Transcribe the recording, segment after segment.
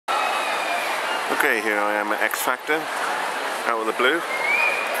Okay, here I am at X Factor, out of the blue,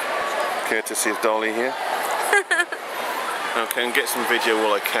 courtesy of Dolly here. Okay, and get some video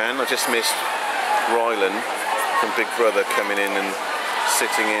while I can. I just missed Rylan from Big Brother coming in and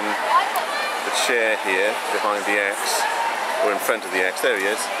sitting in the chair here behind the X, or in front of the X. There he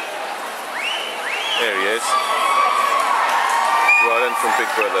is. There he is. Rylan from Big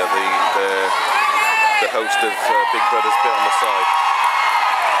Brother, the host of Big Brother's bit on the side.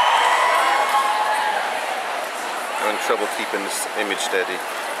 I'm having trouble keeping this image steady,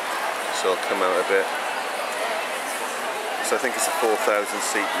 so I'll come out a bit. So I think it's a 4,000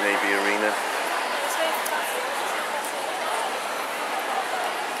 seat Navy arena.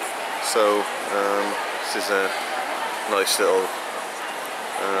 So this is a nice little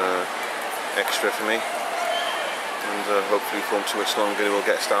extra for me, and hopefully if it won't too much longer we'll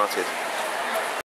get started.